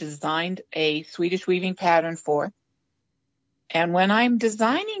that I designed a Swedish weaving pattern for. And when I'm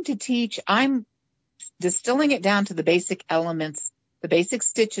designing to teach, I'm distilling it down to the basic elements, the basic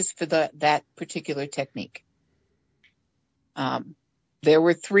stitches for that particular technique. There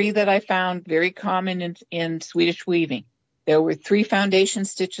were 3 that I found very common in Swedish weaving. There were 3 foundation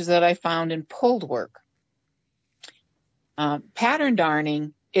stitches that I found in pulled work. Pattern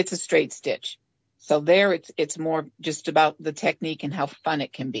darning, it's a straight stitch. So there it's more just about the technique and how fun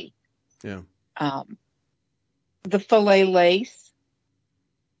it can be. Yeah. The fillet lace,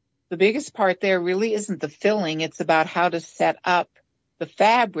 the biggest part there really isn't the filling. It's about how to set up the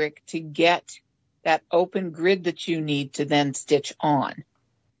fabric to get that open grid that you need to then stitch on.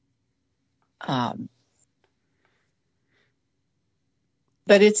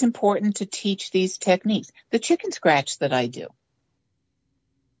 But it's important to teach these techniques. The chicken scratch that I do.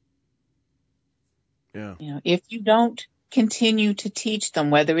 Yeah. If you don't continue to teach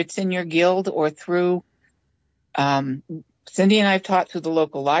them, whether it's in your guild or through, Cindy and I have taught through the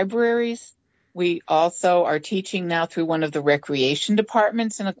local libraries. We also are teaching now through one of the recreation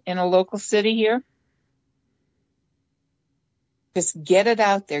departments in a local city here. Just get it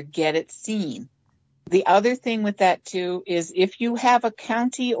out there, get it seen. The other thing with that too is if you have a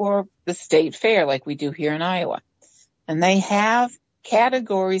county or the state fair like we do here in Iowa, and they have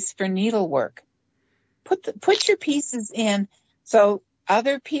categories for needlework, put your pieces in so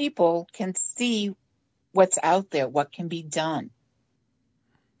other people can see what's out there, what can be done.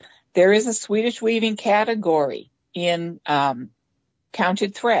 There is a Swedish weaving category in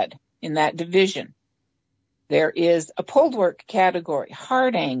counted thread in that division. There is a pulled work category,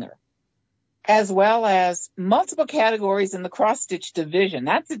 hardhanger, as well as multiple categories in the cross-stitch division.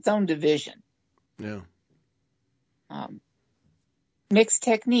 That's its own division. Yeah. Mixed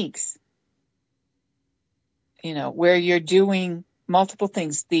techniques, where you're doing multiple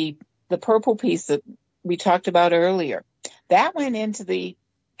things. The purple piece that we talked about earlier, that went into the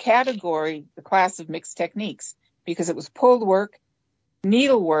category, the class of mixed techniques, because it was pulled work,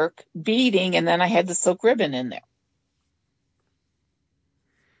 needlework, beading, and then I had the silk ribbon in there.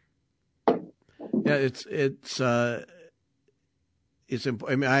 Yeah, it's I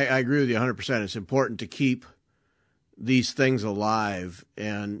mean, I agree with you 100%. It's important to keep these things alive,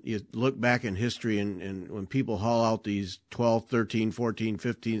 and you look back in history, and when people haul out these 12th, 13th, 14th,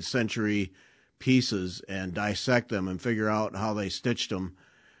 15th century pieces and dissect them and figure out how they stitched them,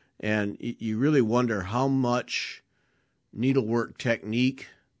 and you really wonder how much needlework technique,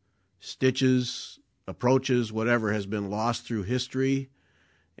 stitches, approaches, whatever, has been lost through history.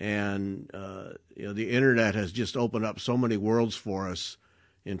 And the internet has just opened up so many worlds for us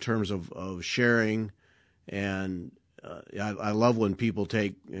in terms of sharing. And I love when people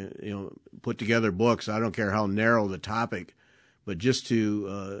put together books. I don't care how narrow the topic, but just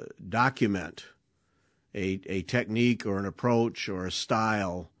to document a technique or an approach or a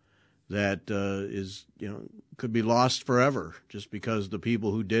style that could be lost forever, just because the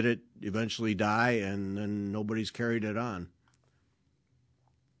people who did it eventually die and then nobody's carried it on.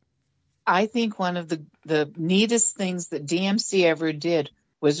 I think one of the neatest things that DMC ever did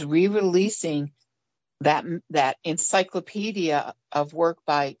was re-releasing that encyclopedia of work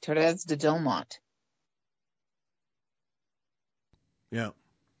by Thérèse de Dilmont. Yeah.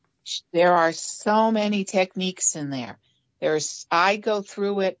 There are so many techniques in there. I go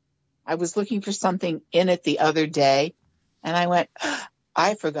through it. I was looking for something in it the other day, and I went,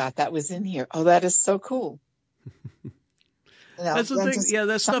 I forgot that was in here. Oh, that is so cool. That's the thing. Yeah,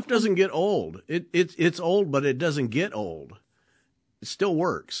 that stuff doesn't get old. It's old, but it doesn't get old. It still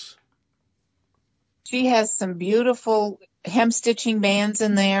works. She has some beautiful hem stitching bands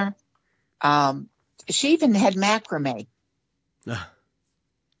in there. She even had macrame.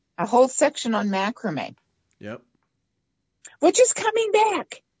 A whole section on macrame. Yep. Which is coming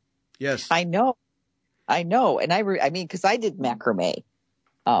back. Yes. I know. And I mean, because I did macrame.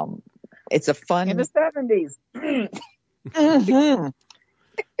 It's a fun. In the 70s. Mm-hmm.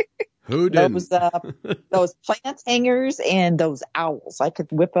 Who didn't? Those plant hangers and those owls. I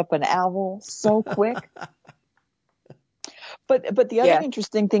could whip up an owl so quick. But the other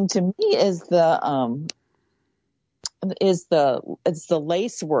interesting thing to me is the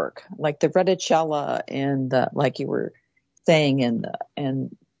lace work, like the reticella and like you were saying,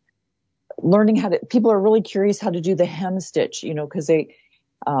 and learning how to. People are really curious how to do the hem stitch, because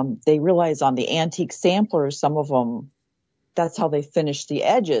they realize on the antique samplers, some of them, that's how they finish the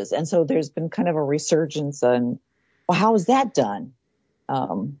edges. And so there's been kind of a resurgence on, well, how is that done?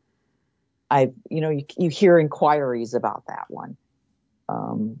 You hear inquiries about that one.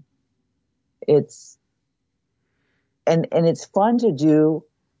 It's fun to do,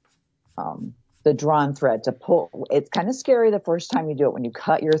 the drawn thread to pull. It's kind of scary the first time you do it, when you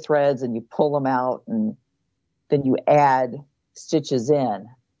cut your threads and you pull them out and then you add stitches in,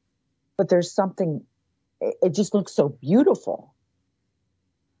 but there's something, it just looks so beautiful.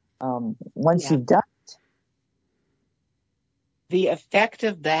 Once you've done it. The effect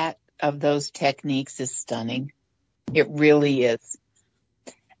of those techniques is stunning. It really is.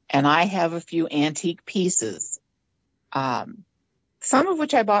 And I have a few antique pieces, some of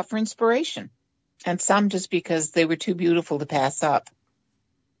which I bought for inspiration, and some just because they were too beautiful to pass up,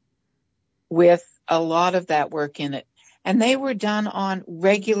 with a lot of that work in it. And they were done on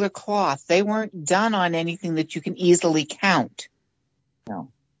regular cloth. They weren't done on anything that you can easily count.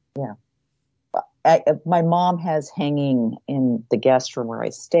 No. Yeah. My mom has hanging in the guest room where I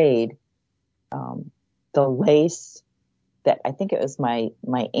stayed, the lace that I think it was my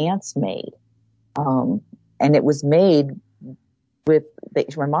aunt's made. And it was made with,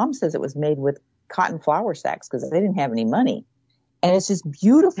 my mom says it was made with cotton flour sacks because they didn't have any money. And it's just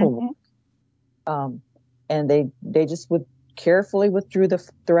beautiful. Mm-hmm. And they just carefully withdrew the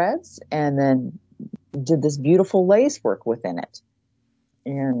threads and then did this beautiful lace work within it.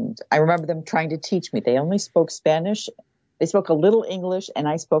 And I remember them trying to teach me. They only spoke Spanish. They spoke a little English, and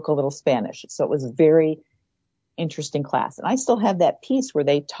I spoke a little Spanish. So it was a very interesting class. And I still have that piece where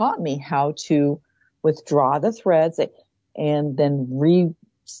they taught me how to withdraw the threads and then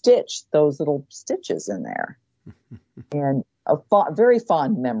re-stitch those little stitches in there. And very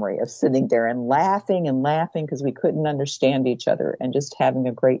fond memory of sitting there and laughing because we couldn't understand each other and just having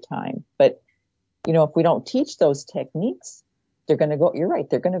a great time. But, if we don't teach those techniques, they're going to go, you're right,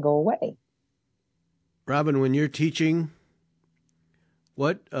 they're going to go away. Robin, when you're teaching,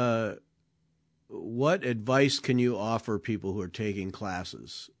 what advice can you offer people who are taking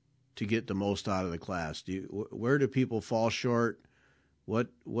classes to get the most out of the class? Where do people fall short? What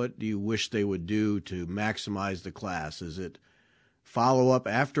do you wish they would do to maximize the class? Is it follow up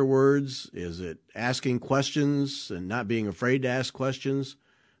afterwards? Is it asking questions and not being afraid to ask questions?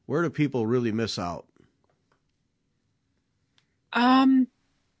 Where do people really miss out?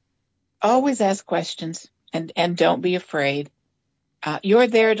 Always ask questions and don't be afraid. You're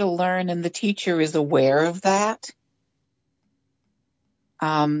there to learn, and the teacher is aware of that.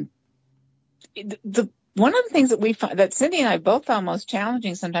 One of the things that we find, that Cindy and I both found most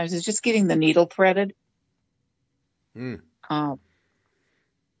challenging sometimes, is just getting the needle threaded.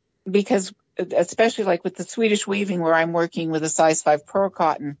 Because especially like with the Swedish weaving, where I'm working with a size 5 pearl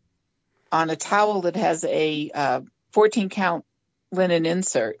cotton on a towel that has a 14 count linen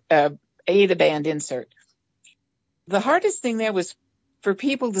insert, Aida band insert. The hardest thing there was for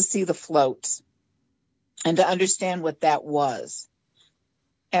people to see the floats and to understand what that was.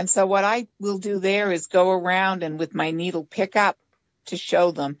 And so what I will do there is go around and with my needle pick up to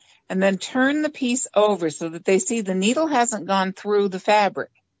show them, and then turn the piece over so that they see the needle hasn't gone through the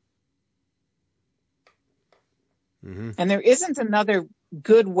fabric. Mm-hmm. And there isn't another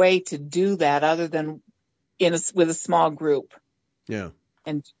good way to do that other than with a small group. Yeah.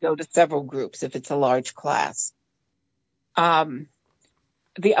 And go to several groups if it's a large class.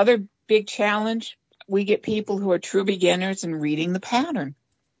 The other big challenge, we get people who are true beginners in reading the pattern.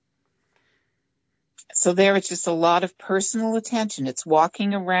 So there it's just a lot of personal attention. It's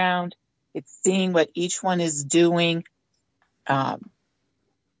walking around. It's seeing what each one is doing.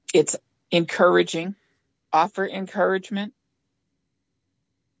 It's encouraging, offer encouragement.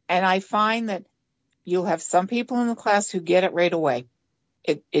 And I find that you'll have some people in the class who get it right away.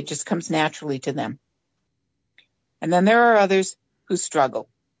 It just comes naturally to them. And then there are others who struggle.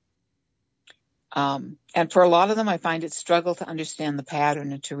 And for a lot of them, I find it struggle to understand the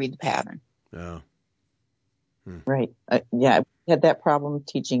pattern and to read the pattern. Yeah. Right. Yeah, we had that problem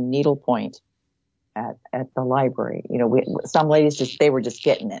teaching needlepoint at the library. Some ladies they were just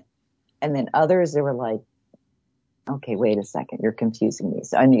getting it. And then others, they were like, okay, wait a second, you're confusing me.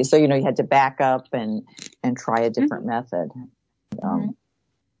 So you had to back up and try a different method.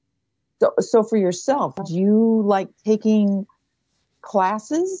 So for yourself, do you like taking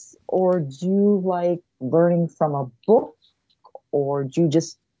classes, or do you like learning from a book, or do you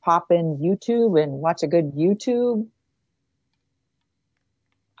just pop in YouTube and watch a good YouTube?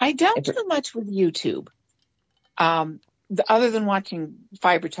 I don't do much with YouTube, other than watching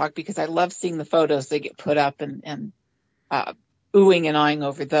Fiber Talk, because I love seeing the photos they get put up and oohing and eyeing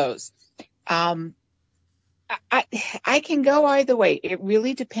over those. I can go either way. It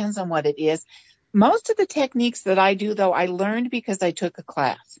really depends on what it is. Most of the techniques that I do, though, I learned because I took a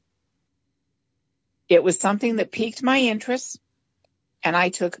class. It was something that piqued my interest, and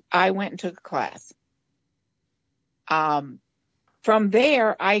I went and took a class. From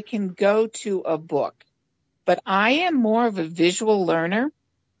there, I can go to a book, but I am more of a visual learner,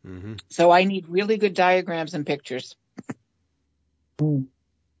 so I need really good diagrams and pictures. And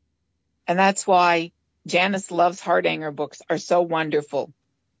that's why Janice Love's Hardanger books are so wonderful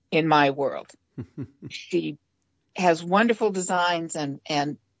in my world. She has wonderful designs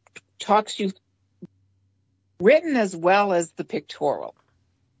and talks you written as well as the pictorial.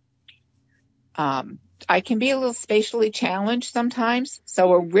 I can be a little spatially challenged sometimes,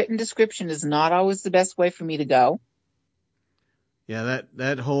 so a written description is not always the best way for me to go. Yeah,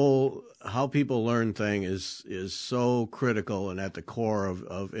 that whole how people learn thing is so critical and at the core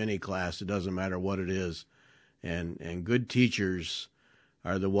of any class. It doesn't matter what it is. And good teachers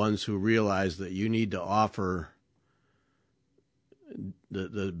are the ones who realize that you need to offer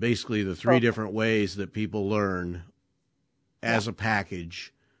the basically the three different ways that people learn as a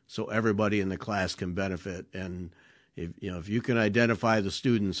package, so everybody in the class can benefit. And if you can identify the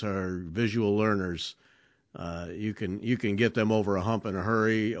students who are visual learners, you can get them over a hump in a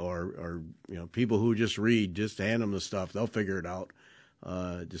hurry, or people who just read, just hand them the stuff, they'll figure it out.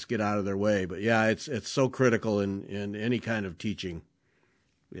 Just get out of their way. But yeah, it's so critical in any kind of teaching,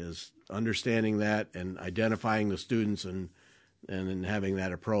 is understanding that and identifying the students and then having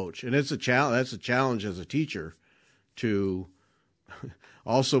that approach. And it's a challenge. That's a challenge as a teacher to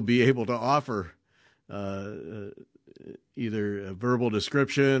also be able to offer either a verbal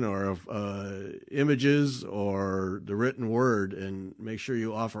description or images or the written word, and make sure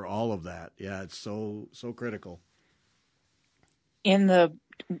you offer all of that. Yeah, it's so critical. In the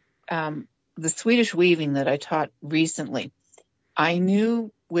Swedish weaving that I taught recently, I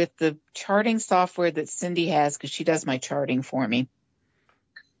knew with the charting software that Cindy has, because she does my charting for me,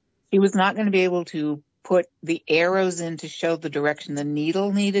 she was not going to be able to put the arrows in to show the direction the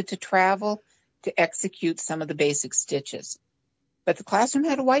needle needed to travel to execute some of the basic stitches. But the classroom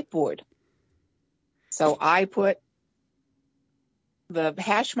had a whiteboard. So I put the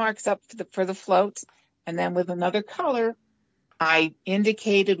hash marks up for the floats, and then with another color, I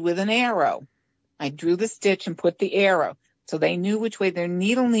indicated with an arrow. I drew the stitch and put the arrow. So they knew which way their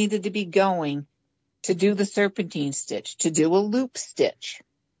needle needed to be going to do the serpentine stitch, to do a loop stitch.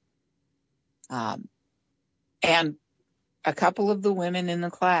 And a couple of the women in the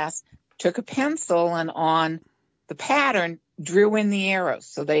class took a pencil and on the pattern drew in the arrows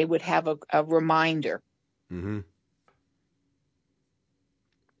so they would have a reminder. Mm-hmm.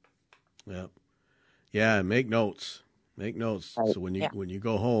 Yeah. Yeah, make notes. Make notes. Right. So when you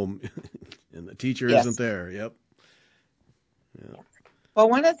go home and the teacher isn't there. Yep. Yeah. Well,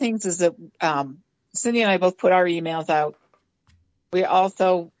 one of the things is that Cindy and I both put our emails out. We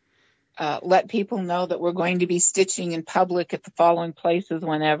also let people know that we're going to be stitching in public at the following places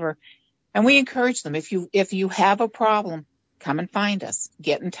whenever. And we encourage them, if you have a problem, come and find us.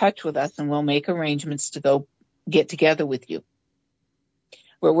 Get in touch with us, and we'll make arrangements to go get together with you.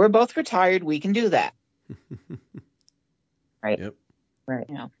 Where we're both retired, we can do that. Right. Yep. Right.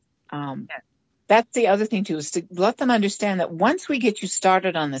 You know, that's the other thing, too, is to let them understand that once we get you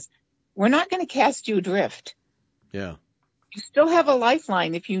started on this, we're not going to cast you adrift. Yeah. You still have a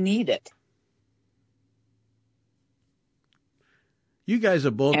lifeline if you need it. You guys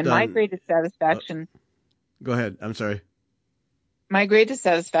have both and done... my greatest satisfaction... Go ahead. I'm sorry. My greatest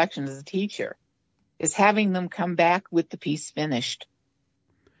satisfaction as a teacher is having them come back with the piece finished.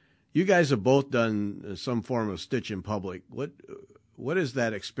 You guys have both done some form of stitch in public. What is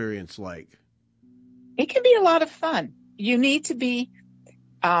that experience like? It can be a lot of fun. You need to be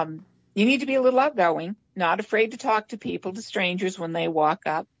a little outgoing, not afraid to talk to people, to strangers when they walk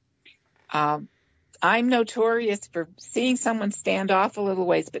up. I'm notorious for seeing someone stand off a little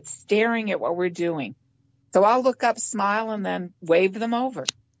ways, but staring at what we're doing. So I'll look up, smile, and then wave them over.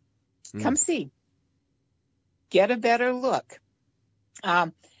 Come see. Get a better look.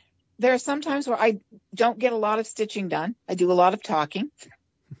 There are some times where I don't get a lot of stitching done. I do a lot of talking.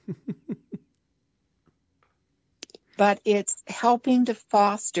 But it's helping to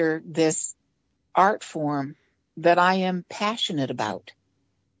foster this art form that I am passionate about.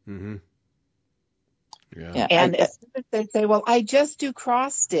 Mm-hmm. Yeah. And as soon as they say, well, I just do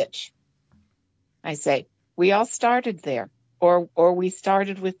cross stitch, I say, we all started there, or we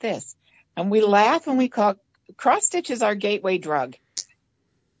started with this. And we laugh and we call cross stitch is our gateway drug.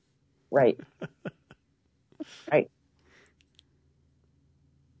 Right. Right.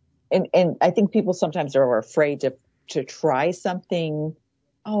 And I think people sometimes are afraid to try something,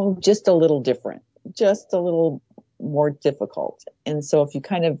 just a little different, just a little more difficult. And so if you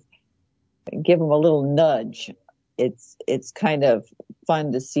kind of give them a little nudge, it's kind of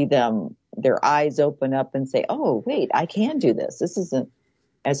fun to see their eyes open up and say, oh, wait, I can do this. This isn't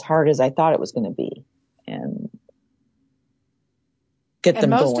as hard as I thought it was going to be. And get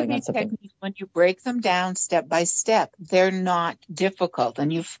them most going of these techniques, when you break them down step by step, they're not difficult.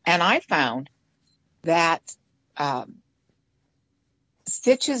 And I found that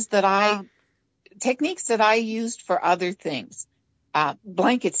techniques that I used for other things,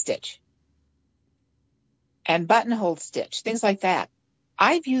 blanket stitch and buttonhole stitch, things like that.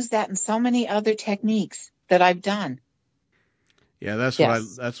 I've used that in so many other techniques that I've done. Yeah, that's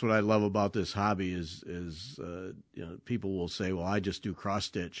what I love about this hobby is people will say, well, I just do cross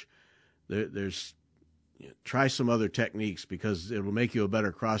stitch. There's try some other techniques because it will make you a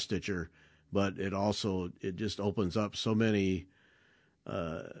better cross stitcher, but it just opens up so many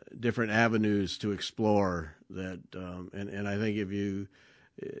different avenues to explore that. And I think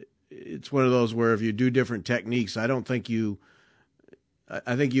it's one of those where if you do different techniques, I think you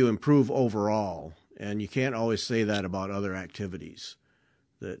improve overall. And you can't always say that about other activities.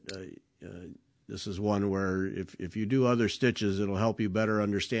 That this is one where if you do other stitches, it'll help you better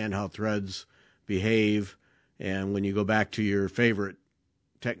understand how threads behave. And when you go back to your favorite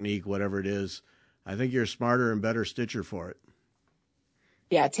technique, whatever it is, I think you're a smarter and better stitcher for it.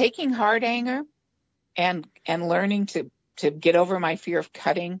 Yeah, taking Hardanger and learning to get over my fear of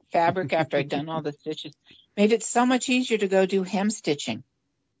cutting fabric after I'd done all the stitches made it so much easier to go do hem stitching,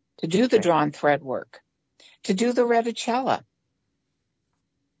 to do the drawn thread work, to do the reticella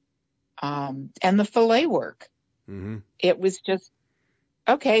and the fillet work. Mm-hmm. It was just,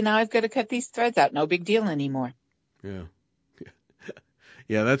 okay, now I've got to cut these threads out. No big deal anymore. Yeah.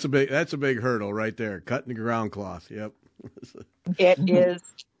 Yeah, that's a big hurdle right there. Cutting the ground cloth. Yep. It is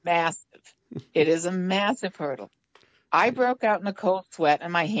massive. It is a massive hurdle. I broke out in a cold sweat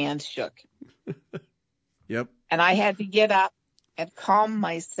and my hands shook. Yep. And I had to get up and calm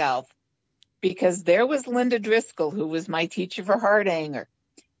myself because there was Linda Driscoll, who was my teacher for Hardanger,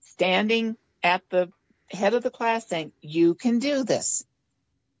 standing at the head of the class saying, you can do this.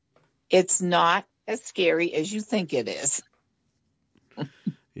 It's not as scary as you think it is.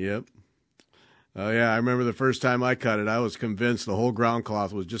 Yep. Oh, yeah, I remember the first time I cut it, I was convinced the whole ground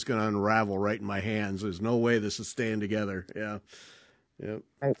cloth was just going to unravel right in my hands. There's no way this is staying together. Yeah. Yep.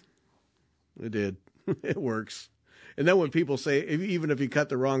 Right. It did. It works. And then when people say, even if you cut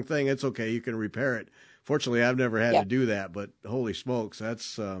the wrong thing, it's okay, you can repair it. Fortunately, I've never had to do that, but holy smokes,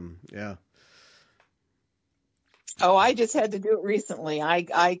 that's, yeah. Oh, I just had to do it recently.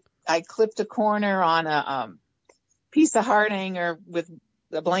 I clipped a corner on a piece of Hardanger with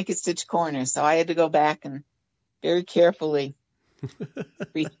the blanket stitch corner, so I had to go back and very carefully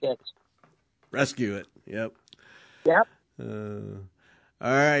restitch. Rescue it. Yep. Yep. All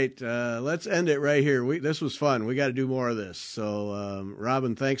right, let's end it right here. This was fun. We got to do more of this. So,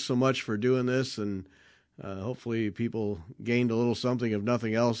 Robin, thanks so much for doing this, and hopefully people gained a little something, if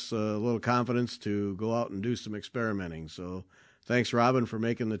nothing else, a little confidence to go out and do some experimenting. So thanks, Robin, for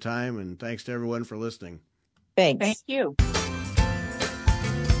making the time, and thanks to everyone for listening. Thanks. Thank you.